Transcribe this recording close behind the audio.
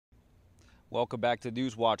Welcome back to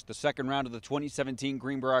Newswatch. The second round of the 2017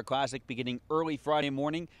 Greenbrier Classic beginning early Friday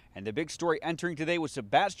morning. And the big story entering today was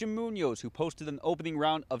Sebastian Munoz, who posted an opening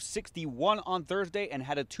round of 61 on Thursday and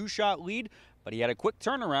had a two-shot lead, but he had a quick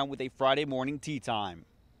turnaround with a Friday morning tee time.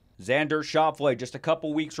 Xander Schauffele, just a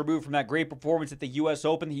couple weeks removed from that great performance at the U.S.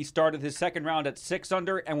 Open, he started his second round at 6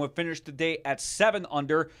 under and would finish the day at 7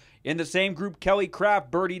 under. In the same group, Kelly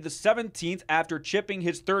Kraft birdied the 17th after chipping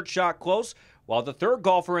his third shot close, while the third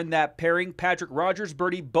golfer in that pairing, Patrick Rogers,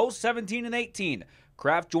 birdied both 17 and 18.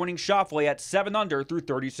 Kraft joining Schauffele at 7 under through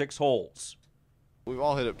 36 holes. We've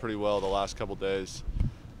all hit it pretty well the last couple days,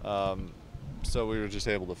 so we were just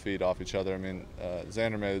able to feed off each other. I mean,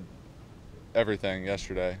 Xander made everything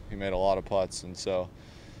yesterday. He made a lot of putts, and so,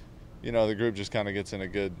 you know, the group just kind of gets in a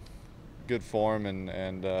good form,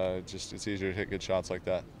 and just it's easier to hit good shots like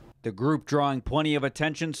that. The group, drawing plenty of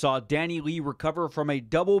attention, saw Danny Lee recover from a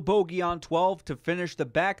double bogey on 12 to finish the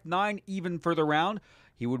back 9 even for the round.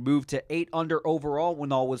 He would move to 8 under overall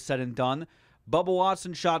when all was said and done. Bubba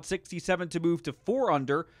Watson shot 67 to move to 4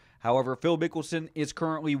 under. However, Phil Mickelson is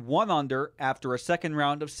currently 1 under after a second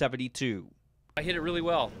round of 72. I hit it really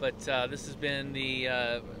well, but this has been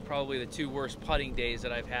the probably the 2 worst putting days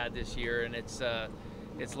that I've had this year, and it's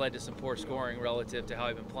led to some poor scoring relative to how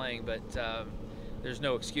I've been playing. But there's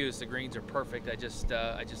no excuse. The greens are perfect. I just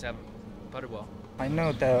haven't putted well. I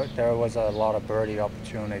know there was a lot of birdie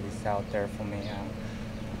opportunities out there for me,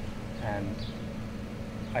 and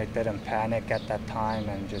I didn't panic at that time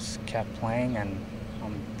and just kept playing, and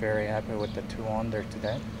I'm very happy with the 2 under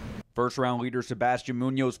today. First round leader Sebastian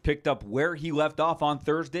Munoz picked up where he left off on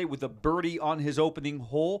Thursday with a birdie on his opening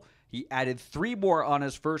hole. He added 3 more on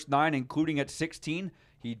his first 9, including at 16.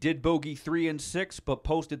 He did bogey 3 and 6, but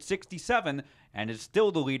posted 67 and is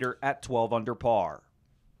still the leader at 12 under par.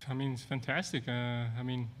 I mean, it's fantastic. I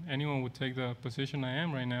mean, anyone would take the position I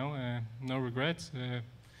am right now. No regrets.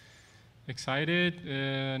 Excited.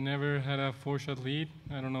 Never had a 4-shot lead.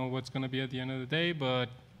 I don't know what's going to be at the end of the day, but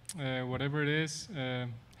whatever it is,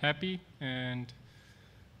 happy and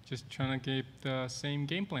just trying to keep the same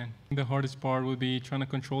game plan. The hardest part would be trying to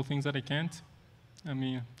control things that I can't. I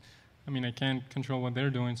mean, I can't control what they're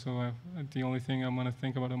doing, so the only thing I'm going to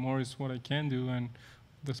think about more is what I can do and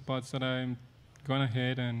the spots that I'm going to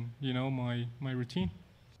hit and, you know, my routine.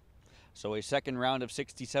 So a second round of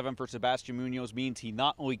 67 for Sebastian Munoz means he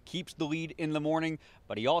not only keeps the lead in the morning,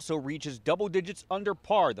 but he also reaches double digits under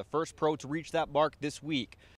par, the first pro to reach that mark this week.